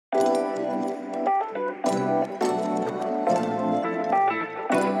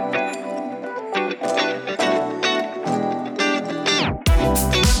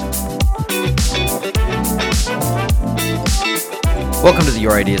Welcome to the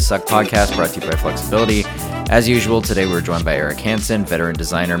Your Ideas Suck podcast, brought to you by Flexibility. As usual, today we're joined by Eric Hansen, veteran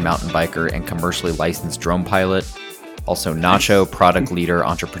designer, mountain biker, and commercially licensed drone pilot. Also Nacho, product leader,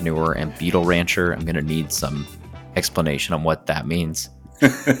 entrepreneur, and beetle rancher. I'm going to need some explanation on what that means.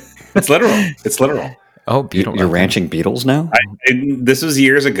 It's literal. It's literal. Oh, beetle! You're ranching beetles now? This was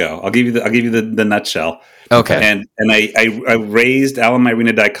years ago. I'll give you the nutshell. Okay. And I raised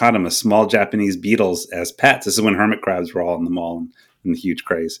Alamirina dichotom, small Japanese beetles, as pets. This is when hermit crabs were all in the mall and the huge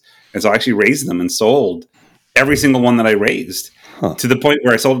craze. And so I actually raised them and sold every single one that I raised to the point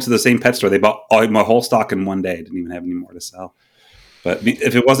where I sold it to the same pet store. They bought my whole stock in one day. Didn't even have any more to sell. But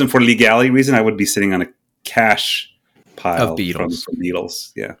if it wasn't for legality reason, I would be sitting on a cash pile of beetles. From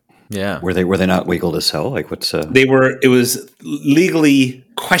beetles. Yeah. Yeah. Were they not legal to sell? Like what's It was legally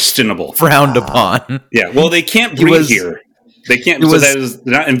questionable. Frowned upon. Yeah. Well, they can't breed here. They can't. They're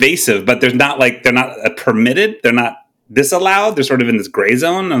not invasive, but they're not permitted. They're not disallowed. They're sort of in this gray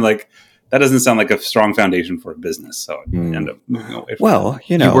zone. And like, that doesn't sound like a strong foundation for a business. So I end up moving away from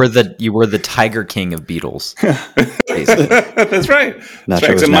that. You were the Tiger King of beetles. That's right.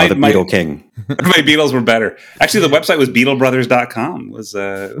 Nacho is now the Beetle King. My beetles were better. Actually, the website was beetlebrothers.com. It was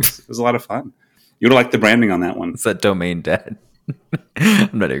a lot of fun. You would have liked the branding on that one. It's that domain dead.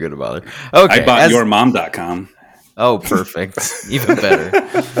 I'm not even going to bother. Okay. I bought yourmom.com. Oh, perfect. Even better.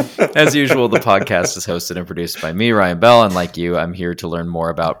 As usual, the podcast is hosted and produced by me, Ryan Bell, and like you, I'm here to learn more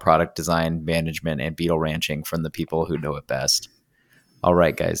about product design, management, and beetle ranching from the people who know it best. All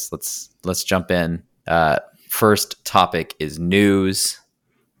right, guys, let's jump in. First topic is news.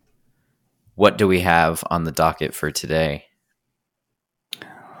 What do we have on the docket for today?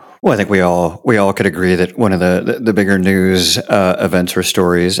 Well, I think we all could agree that one of the bigger news events or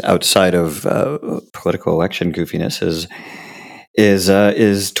stories outside of political election goofiness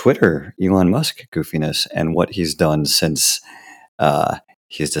is Twitter, Elon Musk goofiness, and what he's done since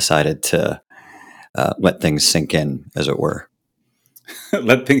he's decided to let things sink in, as it were.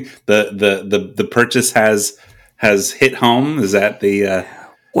 The purchase has hit home. Is that the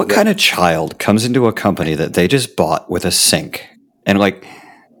what kind of child comes into a company that they just bought with a sink and like?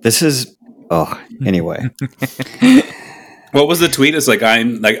 This is anyway. What was the tweet? It's like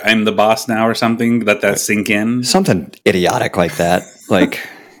I'm the boss now or something. Let that sink in. Something idiotic like that. Like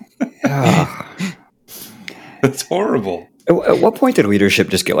that's horrible. At what point did leadership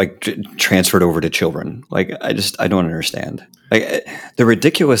just get transferred over to children? Like I don't understand. Like the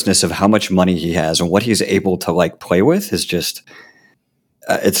ridiculousness of how much money he has and what he's able to play with is just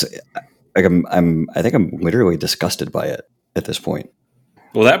it's like I think I'm literally disgusted by it at this point.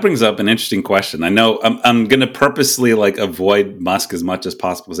 Well, that brings up an interesting question. I know I'm going to purposely avoid Musk as much as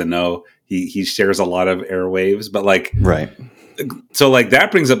possible because I know he shares a lot of airwaves, but right. So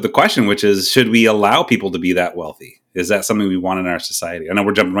that brings up the question, which is, should we allow people to be that wealthy? Is that something we want in our society? I know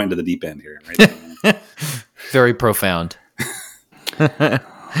we're jumping right into the deep end here. Right? Very profound.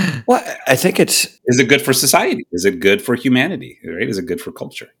 Well, I think is it good for society? Is it good for humanity? Right? Is it good for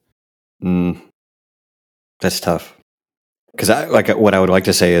culture? That's tough. Because what I would like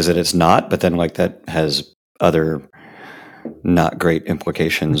to say is that it's not, but then that has other not great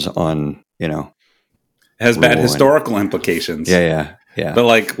implications on It has bad historical implications. Yeah.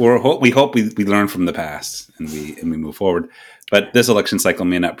 But we hope we learn from the past and we move forward. But this election cycle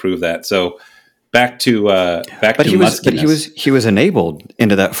may not prove that. So back to Musk. But he was enabled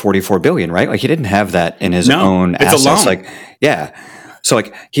into that $44 billion, right? He didn't have that in his own assets. Alone. So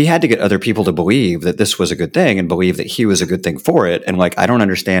he had to get other people to believe that this was a good thing and believe that he was a good thing for it. And I don't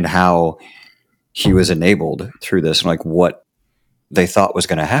understand how he was enabled through this and what they thought was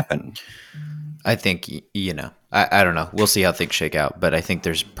going to happen. I think, I don't know. We'll see how things shake out, but I think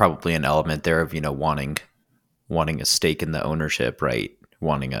there's probably an element there of, wanting a stake in the ownership, right?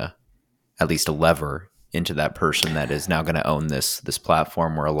 Wanting at least a lever into that person that is now going to own this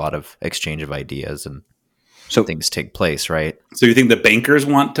platform where a lot of exchange of ideas and things take place, right? So you think the bankers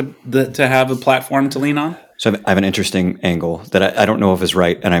want to have a platform to lean on? So I have an interesting angle that I don't know if is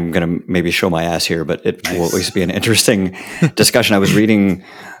right, and I'm going to maybe show my ass here, but it will at least be an interesting discussion. I was reading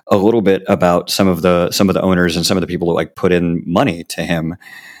a little bit about some of the owners and some of the people who put in money to him,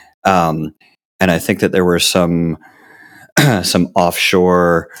 and I think that there were some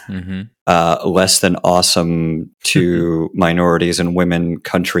offshore, less than awesome to minorities and women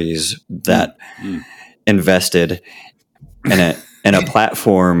countries that invested in a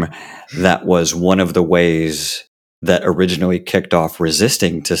platform that was one of the ways that originally kicked off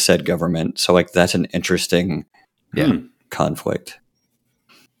resisting to said government. So that's an interesting conflict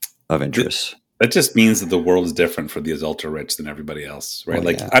of interests. That just means that the world is different for the ultra rich than everybody else, right?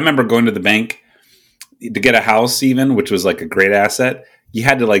 Well, I remember going to the bank to get a house, even, which was like a great asset, you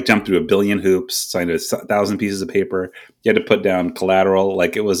had to like jump through a billion hoops, sign 1,000 pieces of paper. You had to put down collateral.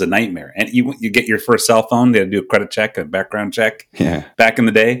 Like, it was a nightmare. And you get your first cell phone, they had to do a credit check, a background check. Yeah. Back in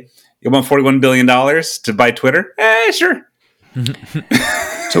the day, you want $41 billion to buy Twitter? Sure.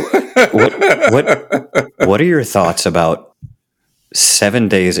 So what are your thoughts about 7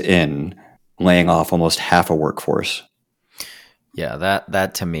 days in laying off almost half a workforce? Yeah,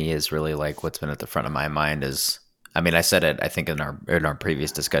 that to me is really like what's been at the front of my mind is, I mean, I said it, I think in our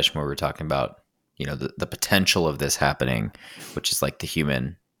previous discussion where we were talking about, you know, the potential of this happening, which is like the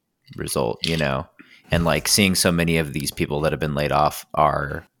human result, you know, and like seeing so many of these people that have been laid off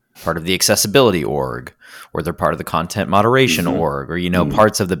are part of the accessibility org, or they're part of the content moderation org, or, you know,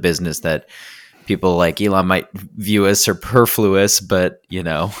 parts of the business that people like Elon might view as superfluous, but, you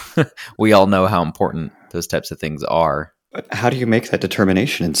know, we all know how important those types of things are. But how do you make that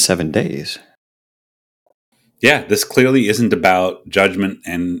determination in 7 days? Yeah, this clearly isn't about judgment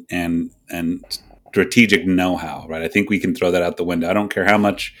and strategic know-how, right? I think we can throw that out the window. I don't care how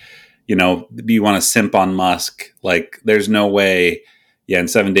much, you know, you want to simp on Musk. Like, there's no way. Yeah, in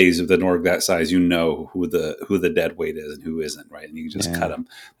 7 days with an org that size, you know who the dead weight is and who isn't, right? And you can just cut them.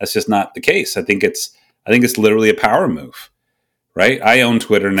 That's just not the case. I think it's literally a power move, right? I own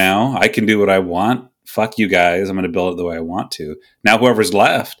Twitter now. I can do what I want. Fuck you guys. I'm going to build it the way I want to. Now, whoever's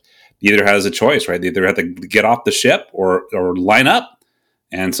left either has a choice, right? They either have to get off the ship or line up.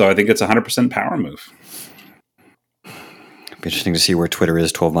 And so I think it's 100% power move. It'd be interesting to see where Twitter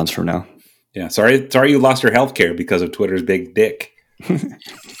is 12 months from now. Yeah. Sorry you lost your healthcare because of Twitter's big dick.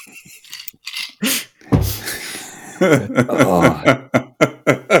 Oh.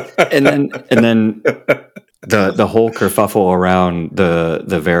 And then the whole kerfuffle around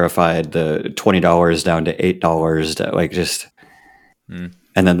the verified, the $20 down to $8, like just, and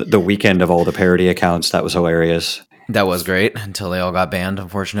then the weekend of all the parody accounts, that was hilarious. That was great until they all got banned,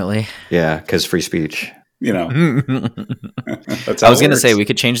 unfortunately. Yeah, because free speech. You know, I was going to say we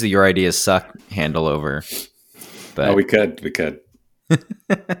could change the "Your Ideas Suck" handle over, but we could.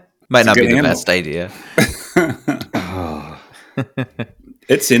 Might not be the best idea.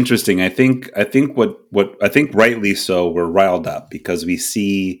 It's interesting. I think rightly so, we're riled up because we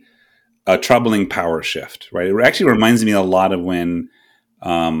see a troubling power shift, right? It actually reminds me a lot of when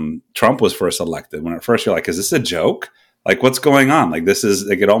Trump was first elected. When at first you're like, is this a joke? Like, what's going on? Like, this is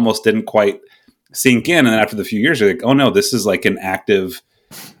like, it almost didn't quite sink in. And then after the few years, you're like, oh no, this is like an active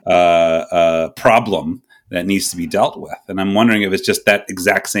problem that needs to be dealt with. And I'm wondering if it's just that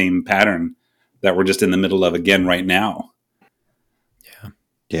exact same pattern that we're just in the middle of again right now.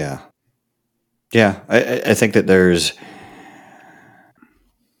 Yeah. I think that there's,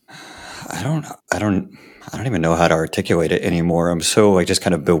 I don't even know how to articulate it anymore. I'm so like just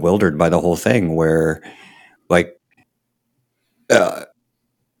kind of bewildered by the whole thing where like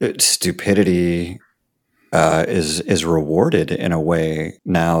stupidity is rewarded in a way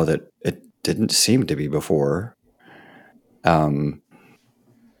now that it didn't seem to be before. And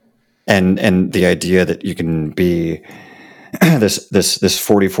the idea that you can be this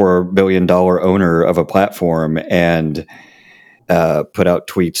 $44 billion owner of a platform and put out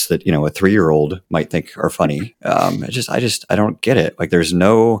tweets that, you know, a 3-year-old might think are funny. I don't get it. Like, there's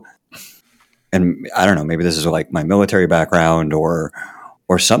no, and I don't know, maybe this is like my military background or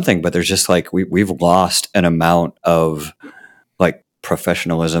something, but there's just like, we've lost an amount of like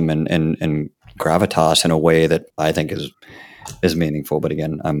professionalism and gravitas in a way that I think is meaningful. But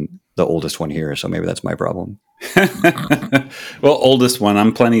again, I'm the oldest one here, so maybe that's my problem. Well, oldest one.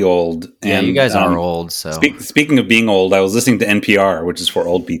 I'm plenty old. Yeah, and, you guys are old. So speaking of being old, I was listening to NPR, which is for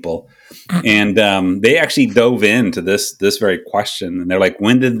old people, and they actually dove into this very question. And they're like,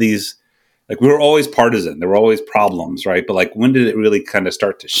 when did these? Like, we were always partisan. There were always problems, right? But like, when did it really kind of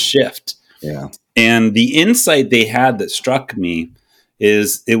start to shift? Yeah. And the insight they had that struck me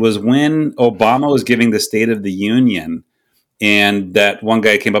is it was when Obama was giving the State of the Union. And that one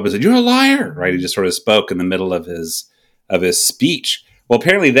guy came up and said, "You're a liar," right? He just sort of spoke in the middle of his speech. Well,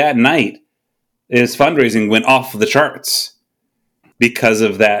 apparently that night, his fundraising went off the charts because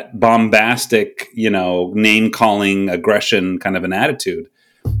of that bombastic, you know, name-calling, aggression kind of an attitude.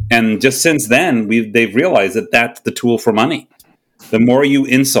 And just since then, they've realized that that's the tool for money. The more you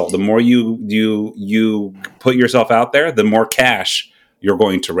insult, the more you put yourself out there, the more cash you're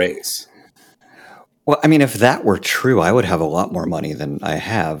going to raise. Well, I mean, if that were true, I would have a lot more money than I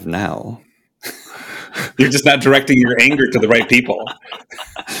have now. You're just not directing your anger to the right people.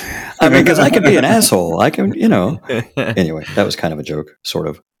 I mean, because I could be an asshole. I can, you know. Anyway, that was kind of a joke, sort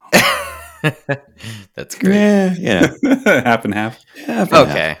of. That's great. Yeah. Half and half. Half and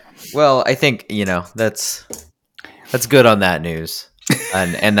Okay. half. Well, I think that's good on that news,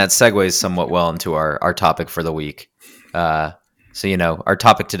 and that segues somewhat well into our topic for the week. So our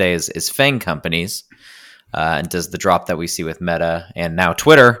topic today is FANG companies, and does the drop that we see with Meta and now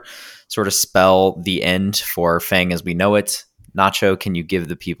Twitter sort of spell the end for FANG as we know it? Nacho, can you give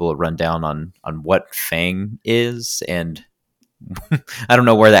the people a rundown on what FANG is? And I don't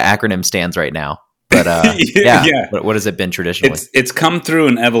know where the acronym stands right now, but Yeah. What has it been traditionally? It's come through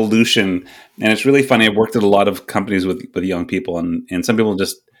an evolution, and it's really funny. I've worked at a lot of companies with young people, and some people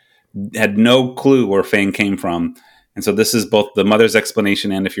just had no clue where FANG came from. And so this is both the mother's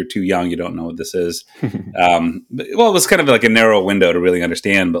explanation, and if you're too young, you don't know what this is. It was kind of like a narrow window to really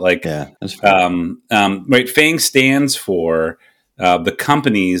understand. But right, FANG stands for the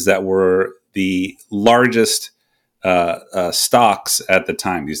companies that were the largest stocks at the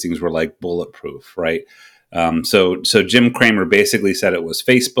time. These things were like bulletproof, right? So Jim Cramer basically said it was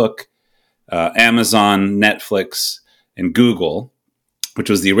Facebook, Amazon, Netflix, and Google, which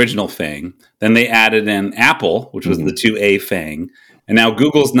was the original FANG. Then they added in Apple, which was the 2A FANG. And now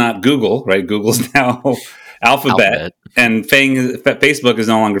Google's not Google, right? Google's now Alphabet. And Facebook is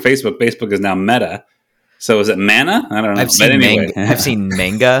no longer Facebook. Facebook is now Meta. So is it Mana? I don't know. I've seen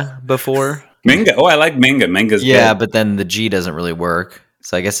Manga before. Manga. Oh, I like Manga. Manga's good. But then the G doesn't really work.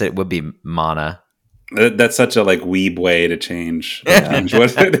 So I guess it would be Mana. That's such a weeb way to change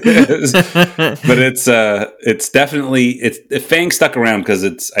what it is. But it's definitely FANG stuck around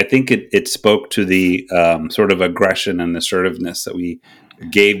because I think it spoke to the sort of aggression and assertiveness that we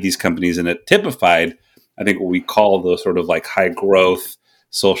gave these companies, and it typified, I think, what we call those sort of high growth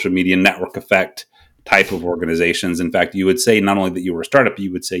social media network effect type of organizations. In fact, you would say not only that you were a startup,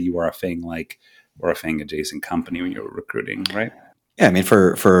 you would say you were a FANG or a FANG adjacent company when you were recruiting, right? Yeah, I mean,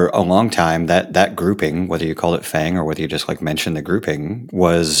 for a long time, that grouping, whether you call it FANG or whether you just mention the grouping,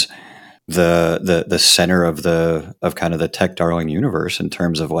 was the center of kind of the tech darling universe in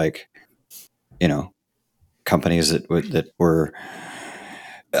terms of companies that were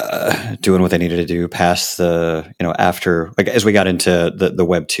doing what they needed to do past the after as we got into the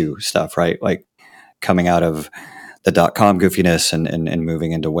Web 2 stuff, right? Coming out of the .com goofiness and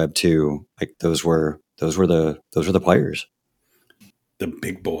moving into Web 2, those were the players. The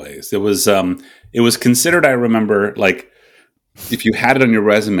big boys. It was considered, I remember, if you had it on your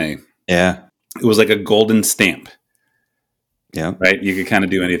resume, it was like a golden stamp. Yeah. Right? You could kind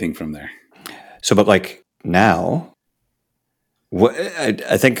of do anything from there. So, but now, what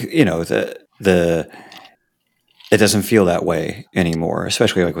I think, it doesn't feel that way anymore,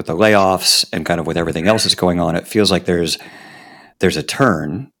 especially with the layoffs and kind of with everything else that's going on. It feels like there's a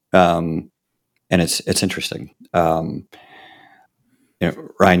turn, and it's interesting.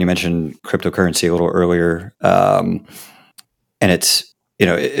 Ryan, you mentioned cryptocurrency a little earlier, and it's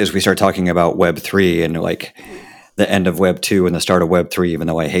as we start talking about Web 3 and the end of Web 2 and the start of Web 3, even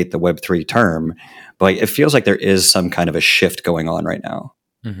though I hate the Web 3 term, but it feels like there is some kind of a shift going on right now.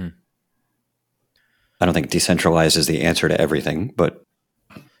 Mm-hmm. I don't think decentralized is the answer to everything, but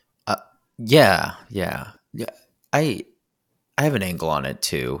yeah. I have an angle on it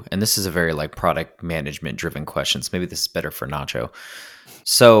too, and this is a very product management driven question. So maybe this is better for Nacho.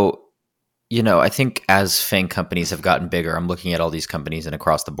 So, I think as FANG companies have gotten bigger, I'm looking at all these companies and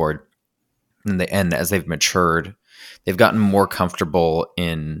across the board, and as they've matured, they've gotten more comfortable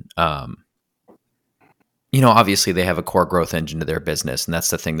in, obviously they have a core growth engine to their business, and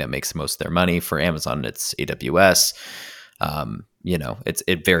that's the thing that makes most of their money. For Amazon, it's AWS.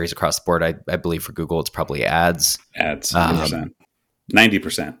 It varies across the board. I believe for Google, it's probably ads.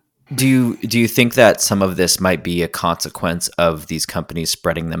 90%. Do you think that some of this might be a consequence of these companies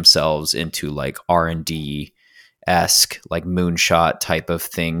spreading themselves into R&D esque moonshot type of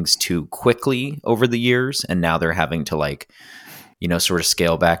things too quickly over the years, and now they're having to sort of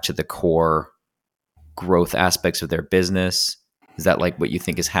scale back to the core growth aspects of their business? Is that what you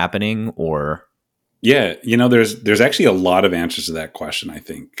think is happening, or? Yeah, there's actually a lot of answers to that question. I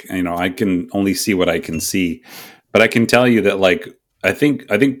think I can only see what I can see, but I can tell you that I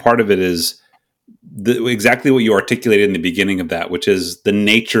think part of it is exactly what you articulated in the beginning of that, which is the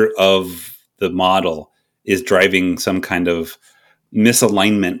nature of the model is driving some kind of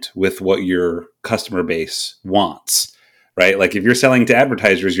misalignment with what your customer base wants, right? If you're selling to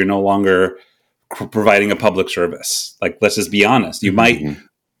advertisers, you're no longer providing a public service. Let's just be honest. You might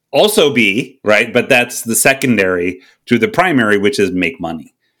also be, right? But that's the secondary to the primary, which is make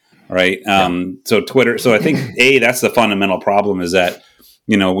money. Right. So Twitter. So I think that's the fundamental problem is that,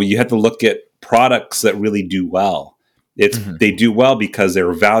 when you have to look at products that really do well, they do well because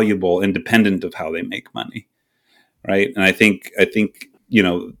they're valuable, independent of how they make money. Right. And I think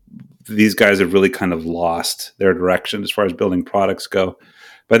these guys have really kind of lost their direction as far as building products go.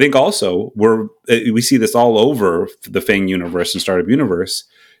 But I think also we see this all over the Faang universe and startup universe,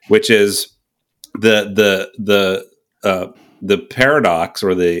 which is the paradox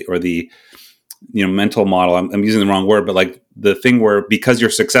or the mental model. I'm using the wrong word, but like the thing where because you're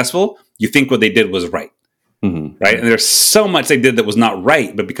successful, you think what they did was right, right? And there's so much they did that was not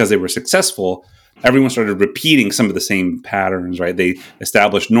right, but because they were successful, everyone started repeating some of the same patterns, right? They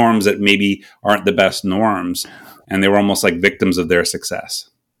established norms that maybe aren't the best norms, and they were almost like victims of their success.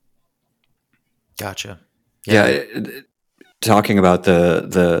 Gotcha. Yeah. Talking about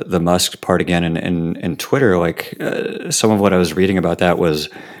the Musk part again and Twitter, like some of what I was reading about that was,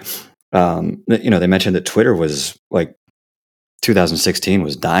 they mentioned that Twitter was like 2016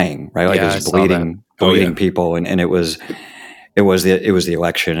 was dying, right? Like it was bleeding people, and it was the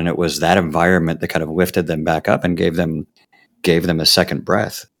election, and it was that environment that kind of lifted them back up and gave them a second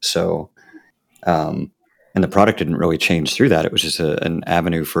breath. So, and the product didn't really change through that. It was just an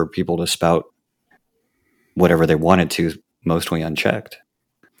avenue for people to spout whatever they wanted to, mostly unchecked.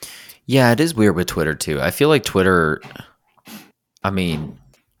 Yeah, it is weird with Twitter too. I feel like Twitter, I mean,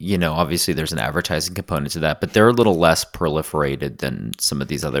 obviously there's an advertising component to that, but they're a little less proliferated than some of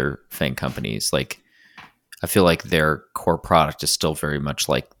these other FAANG companies. Like, I feel like their core product is still very much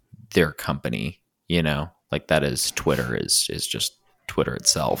like their company, like that is Twitter is just Twitter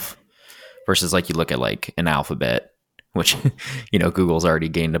itself, versus like you look at like an Alphabet, which, Google's already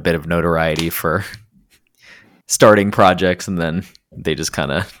gained a bit of notoriety for starting projects, and then they just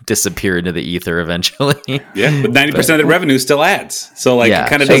kind of disappear into the ether eventually. Yeah, but 90% of the revenue is still ads. So like it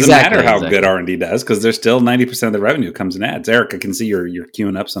kind of doesn't matter how good R&D does, because there's still 90% of the revenue comes in ads. Eric, I can see you're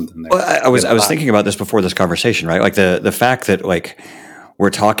queuing up something there. Well, I was thinking about this before this conversation, right? Like the fact that like we're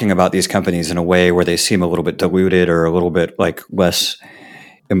talking about these companies in a way where they seem a little bit diluted or a little bit like less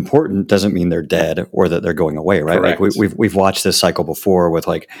important doesn't mean they're dead or that they're going away, right? Correct. Like we've watched this cycle before with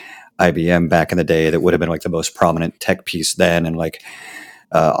like IBM back in the day that would have been like the most prominent tech piece then, and like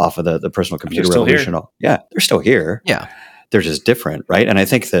off of the personal computer revolution. Yeah, they're still here. Yeah, they're just different, right? And I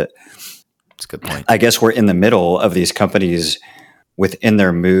think that's a good point. I guess we're in the middle of these companies within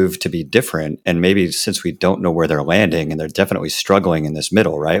their move to be different, and maybe since we don't know where they're landing, and they're definitely struggling in this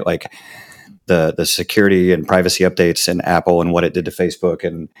middle, right? Like the security and privacy updates and Apple and what it did to Facebook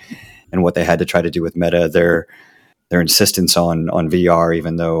and what they had to try to do with Meta, their insistence on VR,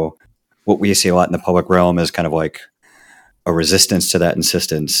 even though what we see a lot in the public realm is kind of like a resistance to that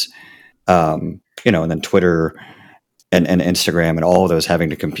insistence, and then Twitter and Instagram and all of those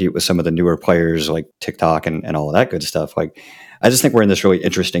having to compete with some of the newer players like TikTok and all of that good stuff. Like, I just think we're in this really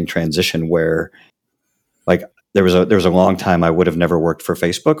interesting transition where like there was a long time I would have never worked for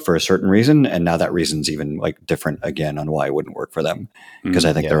Facebook for a certain reason. And now that reason's even like different again on why I wouldn't work for them. Because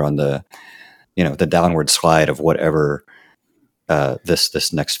I think they're on the downward slide of whatever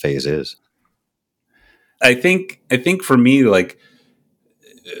this next phase is. I think for me, like,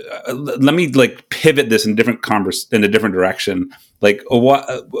 let me like pivot this in a different direction. Like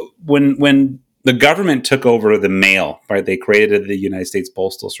when the government took over the mail, right? They created the United States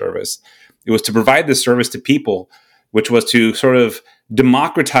Postal Service. It was to provide this service to people, which was to sort of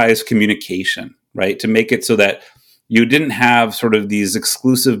democratize communication, right? To make it so that you didn't have sort of these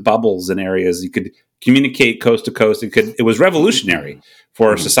exclusive bubbles in areas. You could communicate coast to coast. It was revolutionary for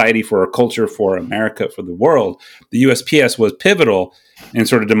our society, for our culture, for America, for the world. The USPS was pivotal in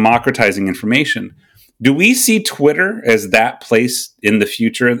sort of democratizing information. Do we see Twitter as that place in the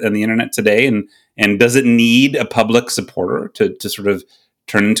future and the internet today? And does it need a public supporter to sort of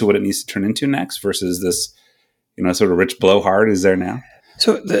turn into what it needs to turn into next versus this, sort of rich blowhard is there now?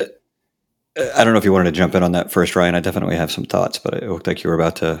 So I don't know if you wanted to jump in on that first, Ryan. I definitely have some thoughts, but it looked like you were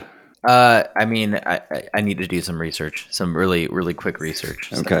about to. I mean, I need to do some research, some really, really quick research.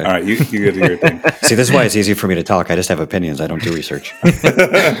 So. Okay. All right. You go do your thing. See, this is why it's easy for me to talk. I just have opinions. I don't do research.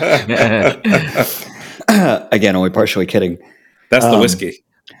 Again, only partially kidding. That's the whiskey.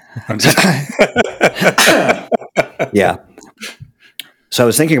 Yeah. So I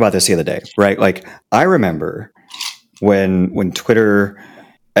was thinking about this the other day, right? Like I remember when Twitter,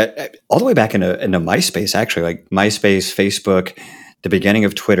 all the way back into MySpace, actually, like MySpace, Facebook, the beginning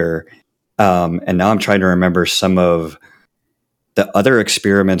of Twitter. And now I'm trying to remember some of the other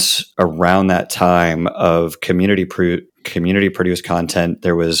experiments around that time of community produced content.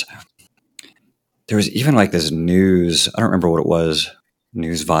 There was even like this news, I don't remember what it was,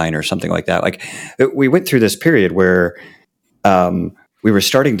 Newsvine or something like that. Like we went through this period where we were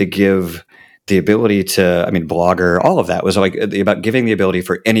starting to give the ability to, Blogger, all of that was like about giving the ability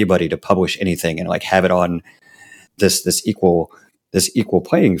for anybody to publish anything and like have it on this equal this equal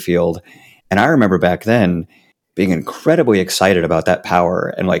playing field. And I remember back then being incredibly excited about that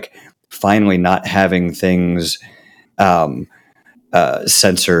power and like finally not having things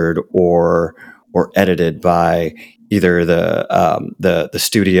censored or edited by either the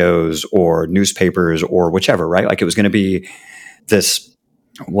studios or newspapers or whichever, right? Like it was going to be this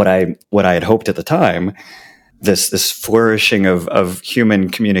what I had hoped at the time, this flourishing of human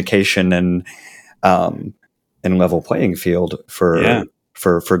communication and level playing field for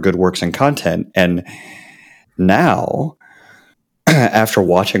good works and content. And now, after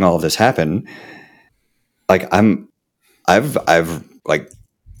watching all of this happen, like I've like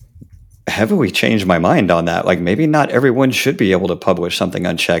heavily changed my mind on that. Like maybe not everyone should be able to publish something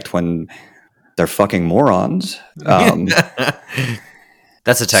unchecked when they're fucking morons.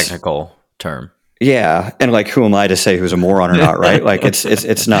 That's a technical term. Yeah, and like who am I to say who's a moron or not, right? Like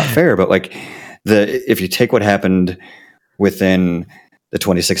it's not fair. But like if you take what happened within the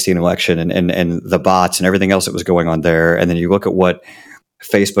 2016 election and the bots and everything else that was going on there, and then you look at what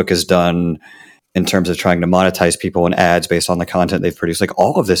Facebook has done in terms of trying to monetize people and ads based on the content they've produced, like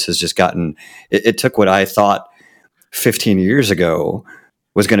all of this has just gotten. It took what I thought 15 years ago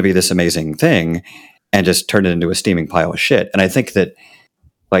was going to be this amazing thing, and just turned it into a steaming pile of shit. And I think that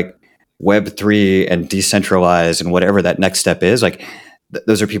like Web3 and decentralized and whatever that next step is, like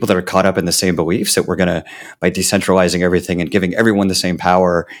those are people that are caught up in the same beliefs that we're going to, by decentralizing everything and giving everyone the same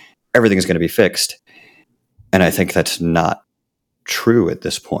power, everything's going to be fixed. And I think that's not true at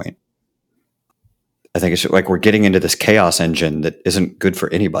this point. I think it's like we're getting into this chaos engine that isn't good for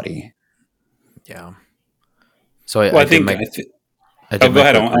anybody. Yeah. So I think go ahead.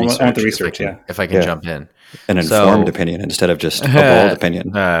 I want the research. If I can jump in. An informed opinion instead of just a bold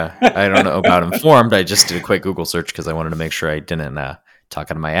opinion. I don't know about informed. I just did a quick Google search because I wanted to make sure I didn't talk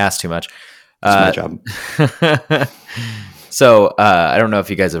out of my ass too much. That's my job. So I don't know if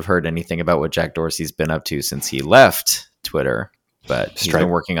you guys have heard anything about what Jack Dorsey's been up to since he left Twitter, but he's been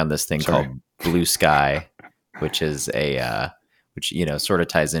working on this thing called Blue Sky, which is which sort of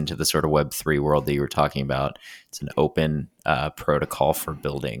ties into the sort of Web3 world that you were talking about. It's an open protocol for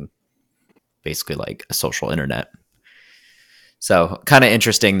building basically like a social internet. So kind of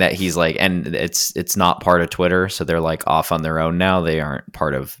interesting that he's like, and it's not part of Twitter. So they're like off on their own now. They aren't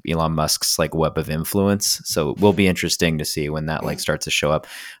part of Elon Musk's like web of influence. So it will be interesting to see when that like starts to show up.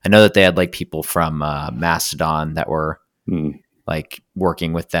 I know that they had like people from Mastodon that were like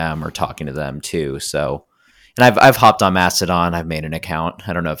working with them or talking to them too. So, and I've hopped on Mastodon. I've made an account.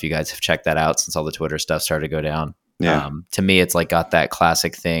 I don't know if you guys have checked that out since all the Twitter stuff started to go down. Yeah. To me, it's like got that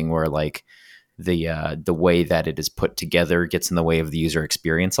classic thing where like the way that it is put together gets in the way of the user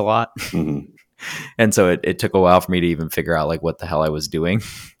experience a lot. Mm-hmm. And so it took a while for me to even figure out like what the hell I was doing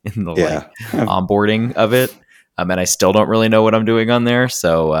in the like onboarding of it. And I still don't really know what I'm doing on there.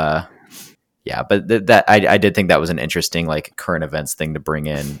 So but that I did think that was an interesting like current events thing to bring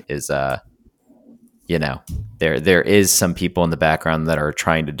in is there is some people in the background that are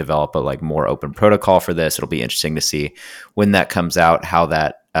trying to develop a like more open protocol for this. It'll be interesting to see when that comes out, how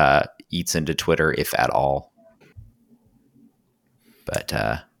that eats into Twitter, if at all. But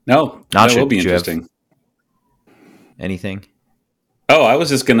no, that will be interesting. Anything? Oh, I had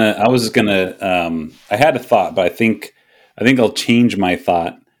a thought, but I think I'll change my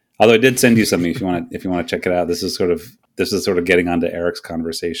thought. Although I did send you something if you want to check it out. This is sort of getting onto Eric's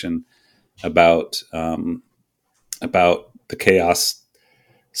conversation about the chaos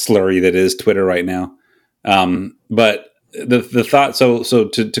slurry that is Twitter right now. But the thought, so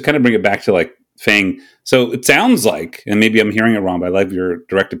to kind of bring it back to like Faang. So it sounds like, and maybe I'm hearing it wrong, but I love your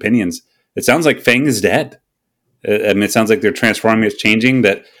direct opinions. It sounds like Faang is dead. I mean, it sounds like they're transforming, it's changing,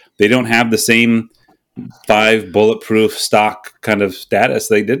 that they don't have the same 5 bulletproof stock kind of status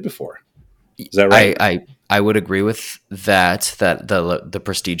they did before. Is that right? I would agree with that the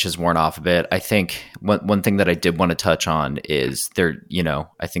prestige has worn off a bit. I think one thing that I did want to touch on is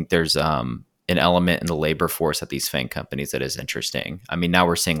I think there's an element in the labor force at these FANG companies that is interesting. I mean, now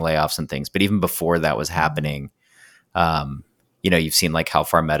we're seeing layoffs and things, but even before that was happening, you've seen like how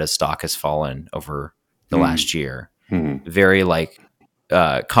far Meta's stock has fallen over the last year. Very like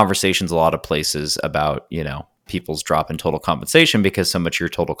conversations a lot of places about, people's drop in total compensation because so much of your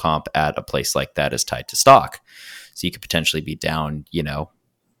total comp at a place like that is tied to stock. So you could potentially be down,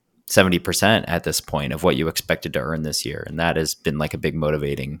 70% at this point of what you expected to earn this year. And that has been like a big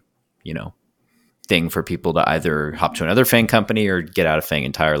motivating, thing for people to either hop to another FANG company or get out of FANG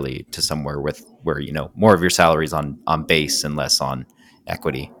entirely to somewhere where more of your salaries on base and less on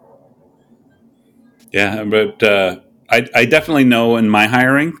equity. Yeah, but I definitely know in my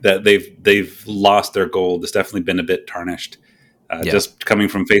hiring that they've lost their gold. It's definitely been a bit tarnished. Just coming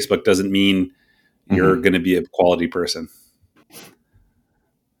from Facebook doesn't mean you're going to be a quality person.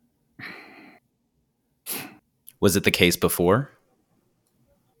 Was it the case before?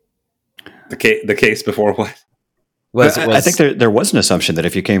 The case before what? I think there was an assumption that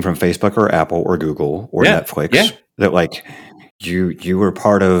if you came from Facebook or Apple or Google or Netflix, that like you were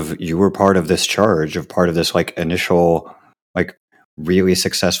part of this charge of part of this like initial like really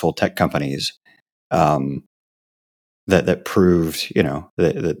successful tech companies that proved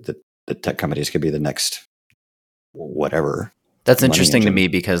that tech companies could be the next whatever. That's interesting to me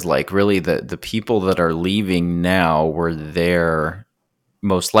because like really the people that are leaving now were there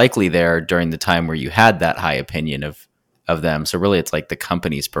most likely there during the time where you had that high opinion of them. So really it's like the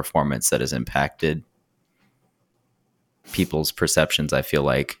company's performance that has impacted people's perceptions, I feel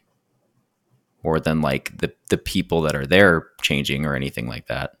like, more than like the people that are there changing or anything like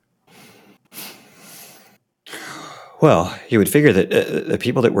that. Well, you would figure that the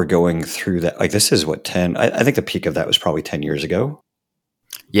people that were going through that, like this is what, 10, I think the peak of that was probably 10 years ago.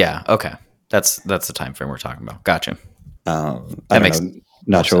 Yeah. Okay. That's the time frame we're talking about. Gotcha. I don't know.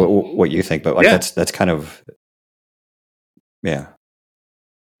 Not sure what you think, but like that's kind of, yeah.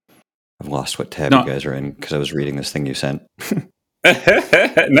 I've lost what tab you guys are in because I was reading this thing you sent. No,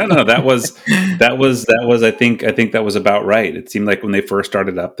 that was I think that was about right. It seemed like when they first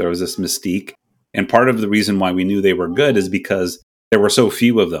started up, there was this mystique. And part of the reason why we knew they were good is because there were so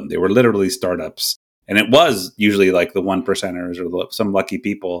few of them. They were literally startups. And it was usually like the 1%ers or some lucky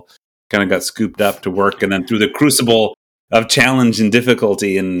people kind of got scooped up to work. And then through the crucible of challenge and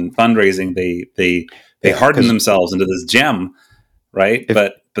difficulty and fundraising, they hardened themselves into this gem, right?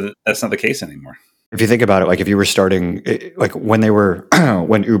 But that's not the case anymore. If you think about it, like if you were starting, like when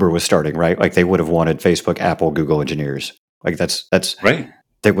when Uber was starting, right? Like they would have wanted Facebook, Apple, Google engineers. Like that's right.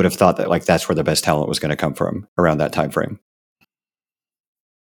 They would have thought that like that's where the best talent was going to come from around that time frame.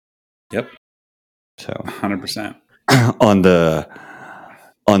 Yep. So 100%. on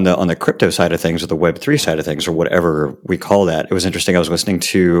the crypto side of things or the Web3 side of things or whatever we call that, it was interesting. I was listening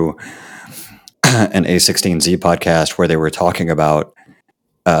to an A16Z podcast where they were talking about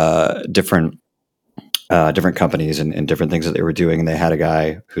different companies and different things that they were doing. And they had a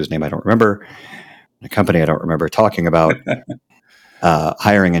guy whose name I don't remember, a company I don't remember, talking about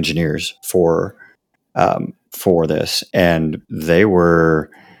hiring engineers for this. And they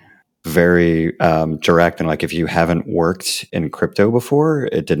were very direct. And like, if you haven't worked in crypto before,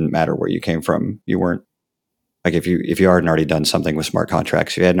 it didn't matter where you came from. You weren't like, if you hadn't already done something with smart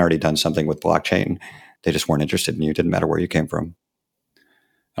contracts, you hadn't already done something with blockchain, they just weren't interested in you. It didn't matter where you came from.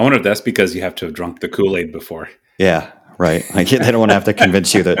 I wonder if that's because you have to have drunk the Kool-Aid before. Yeah, right. Like they don't want to have to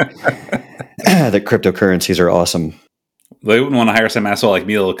convince you that that cryptocurrencies are awesome. They wouldn't want to hire some asshole like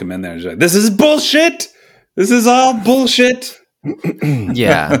me that'll come in there and be like, "This is bullshit. This is all bullshit."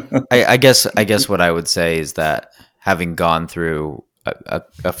 Yeah, I guess what I would say is that having gone through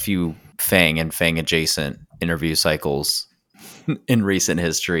a few Faang and Faang adjacent interview cycles in recent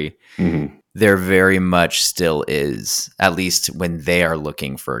history, there very much still is, at least when they are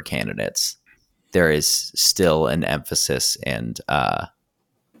looking for candidates, there is still an emphasis and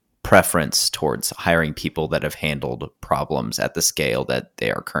preference towards hiring people that have handled problems at the scale that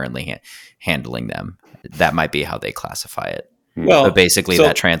they are currently handling them. That might be how they classify it. Well, but basically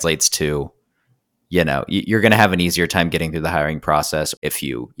that translates to, you're going to have an easier time getting through the hiring process if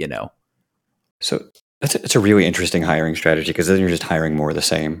you. So it's a really interesting hiring strategy because then you're just hiring more of the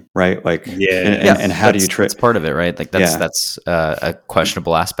same, right? Like, and how do you that's part of it, right? Like that's a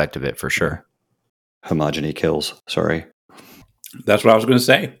questionable aspect of it for sure. Homogeny kills. Sorry. That's what I was going to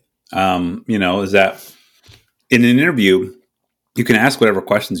say. Is that in an interview, you can ask whatever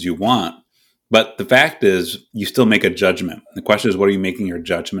questions you want, but the fact is you still make a judgment. The question is, what are you making your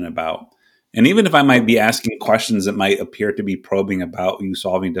judgment about? And even if I might be asking questions that might appear to be probing about you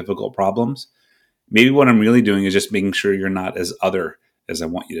solving difficult problems, maybe what I'm really doing is just making sure you're not as other as I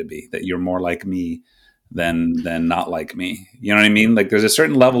want you to be, that you're more like me than not like me. You know what I mean? Like there's a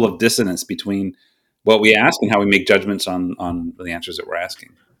certain level of dissonance between what we ask and how we make judgments on the answers that we're asking.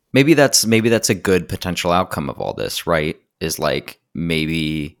 Maybe that's a good potential outcome of all this, right? Is like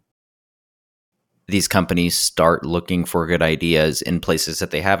maybe these companies start looking for good ideas in places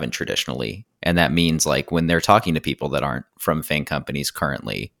that they haven't traditionally. And that means like when they're talking to people that aren't from Faang companies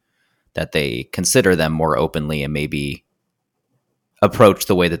currently, that they consider them more openly and maybe approach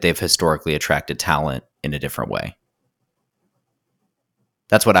the way that they've historically attracted talent in a different way.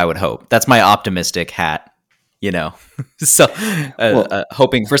 That's what I would hope. That's my optimistic hat, so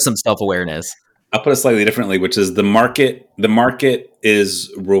hoping for some self-awareness. I'll put it slightly differently, which is the market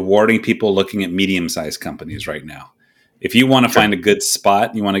is rewarding people looking at medium-sized companies right now. if you want to find a good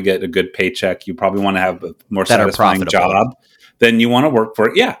spot, you want to get a good paycheck, you probably want to have a more satisfying job, then you want to work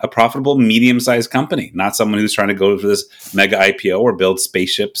for, a profitable medium-sized company, not someone who's trying to go for this mega IPO or build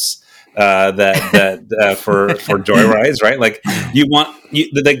spaceships for joyrides, right? Like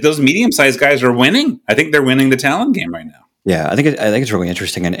like those medium-sized guys are winning. I think they're winning the talent game right now. Yeah, I think it's really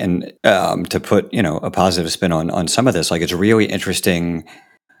interesting, and to put a positive spin on some of this, like it's really interesting.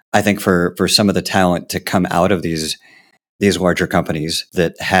 I think for some of the talent to come out of these larger companies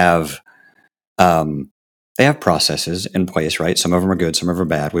that have they have processes in place, right? Some of them are good, some of them are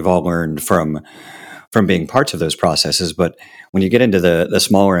bad. We've all learned from being parts of those processes. But when you get into the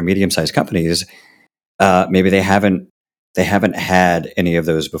smaller and medium sized companies, maybe they haven't had any of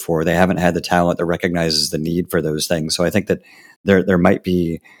those before. They haven't had the talent that recognizes the need for those things. So I think that there might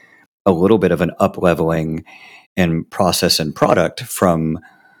be a little bit of an up leveling in process and product from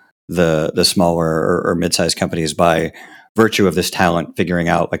the smaller or mid-sized companies by virtue of this talent figuring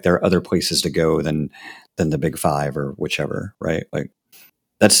out like there are other places to go than the big five or whichever, right? Like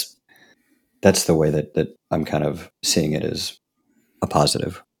that's the way that I'm kind of seeing it as a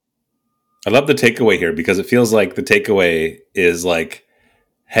positive. I love the takeaway here because it feels like the takeaway is like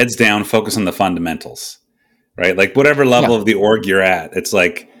heads down, focus on the fundamentals, right? Like whatever level of the org you're at, it's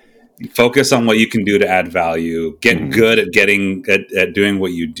like focus on what you can do to add value, get good at at doing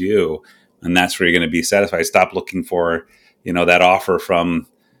what you do. And that's where you're going to be satisfied. Stop looking for, that offer from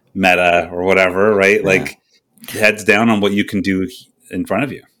Meta or whatever, right? Yeah. Like heads down on what you can do in front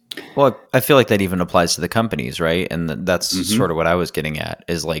of you. Well, I feel like that even applies to the companies, right? And that's sort of what I was getting at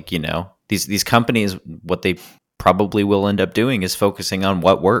is like, these companies, what they probably will end up doing is focusing on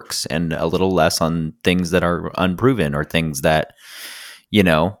what works and a little less on things that are unproven or things that,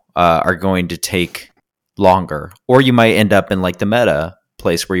 are going to take longer. Or you might end up in like the Meta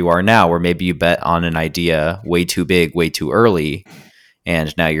place where you are now, where maybe you bet on an idea way too big, way too early,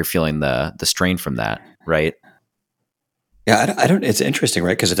 and now you're feeling the strain from that, right? Yeah, I don't. It's interesting,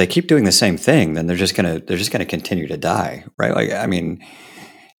 right? Because if they keep doing the same thing, then they're just gonna continue to die, right? Like, I mean,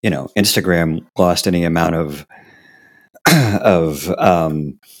 Instagram lost any amount of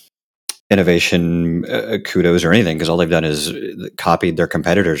innovation kudos or anything because all they've done is copied their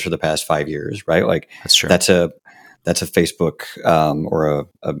competitors for the past 5 years, right? Like that's true. That's a Facebook or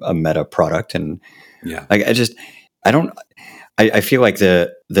a Meta product, and like I feel like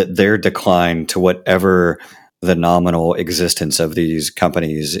that their decline to whatever the nominal existence of these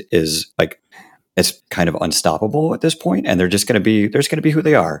companies is, like it's kind of unstoppable at this point, and they're just going to be who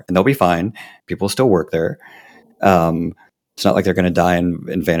they are, and they'll be fine. People still work there. It's not like they're going to die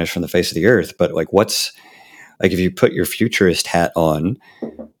and vanish from the face of the earth. But like, what's like if you put your futurist hat on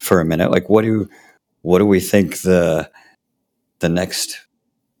for a minute, like what do we think the next?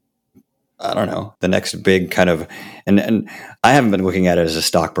 I don't know, the next big kind of, and I haven't been looking at it as a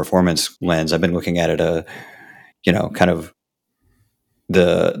stock performance lens. I've been looking at it kind of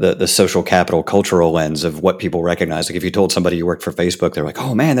the social capital cultural lens of what people recognize. Like if you told somebody you worked for Facebook, they're like,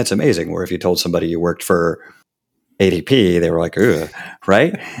 oh man, that's amazing. Or if you told somebody you worked for ADP, they were like, ugh,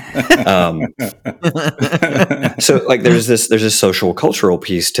 right? So like there's this social cultural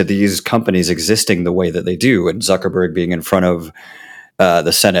piece to these companies existing the way that they do, and Zuckerberg being in front of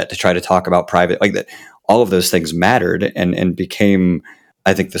the Senate to try to talk about private, like that, all of those things mattered and became,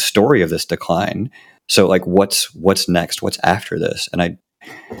 I think, the story of this decline. So like, what's next? What's after this? And I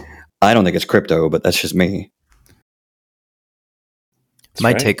don't think it's crypto, but that's just me.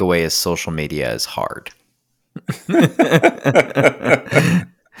 My takeaway is social media is hard. That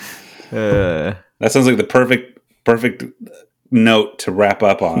sounds like the perfect note to wrap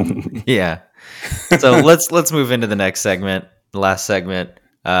up on. Yeah. So let's move into the next segment, the last segment.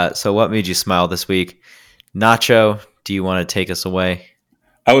 So what made you smile this week? Nacho, do you want to take us away?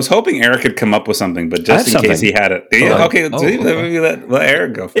 I was hoping Eric could come up with something, but just in case he had it. Okay. Let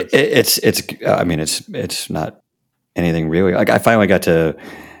Eric go first. It's not anything really. Like I finally got to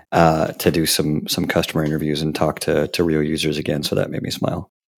do some customer interviews and talk to real users again. So that made me smile.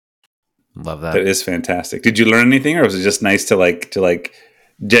 Love that. That is fantastic. Did you learn anything, or was it just nice to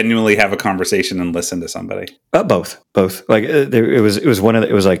genuinely have a conversation and listen to somebody? Both. Like it was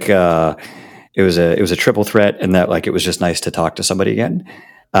a triple threat, and that like it was just nice to talk to somebody again.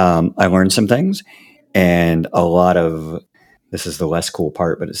 I learned some things, and a lot of this is the less cool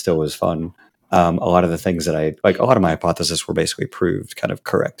part, but it still was fun. A lot of the things that a lot of my hypotheses were basically proved kind of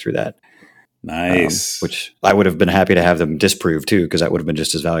correct through that. Nice. Which I would have been happy to have them disproved too, because that would have been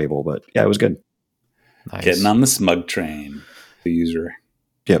just as valuable. But yeah, it was good. Nice. Getting on the smug train, the user.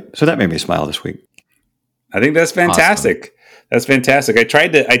 Yep. So that made me smile this week. I think that's fantastic. Awesome. That's fantastic. I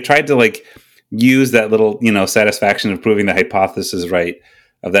tried to use that little, satisfaction of proving the hypothesis right,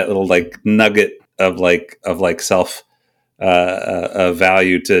 of that little like nugget of self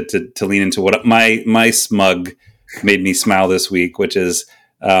value to lean into what my smug made me smile this week, which is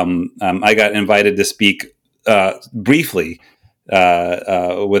I got invited to speak briefly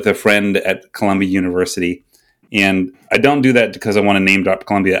with a friend at Columbia University. And I don't do that because I want to name drop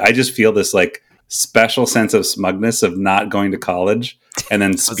Columbia. I just feel this like special sense of smugness of not going to college and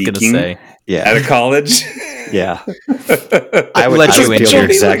then speaking at a college. Yeah. I would feel the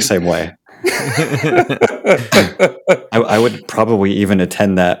exact same way. I would probably even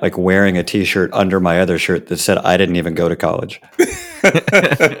attend that like wearing a t-shirt under my other shirt that said I didn't even go to college.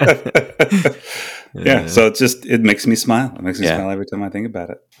 Yeah, so it makes me smile. It makes me smile every time I think about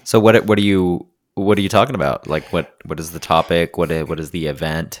it. So what are you talking about? Like what is the topic? What is the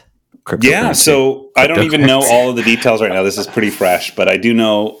event? Yeah, so I don't even know all of the details right now. This is pretty fresh, but I do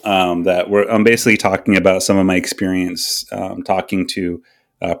know that I'm basically talking about some of my experience talking to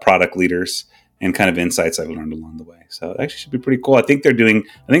product leaders and kind of insights I've learned along the way. So it actually should be pretty cool. I think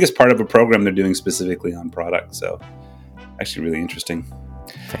it's part of a program they're doing specifically on product. So actually really interesting.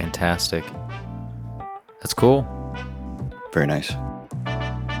 Fantastic. That's cool. Very nice.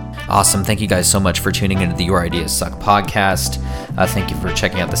 Awesome. Thank you guys so much for tuning into the Your Ideas Suck podcast. Thank you for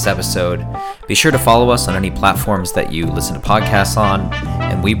checking out this episode. Be sure to follow us on any platforms that you listen to podcasts on,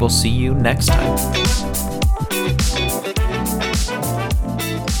 and we will see you next time.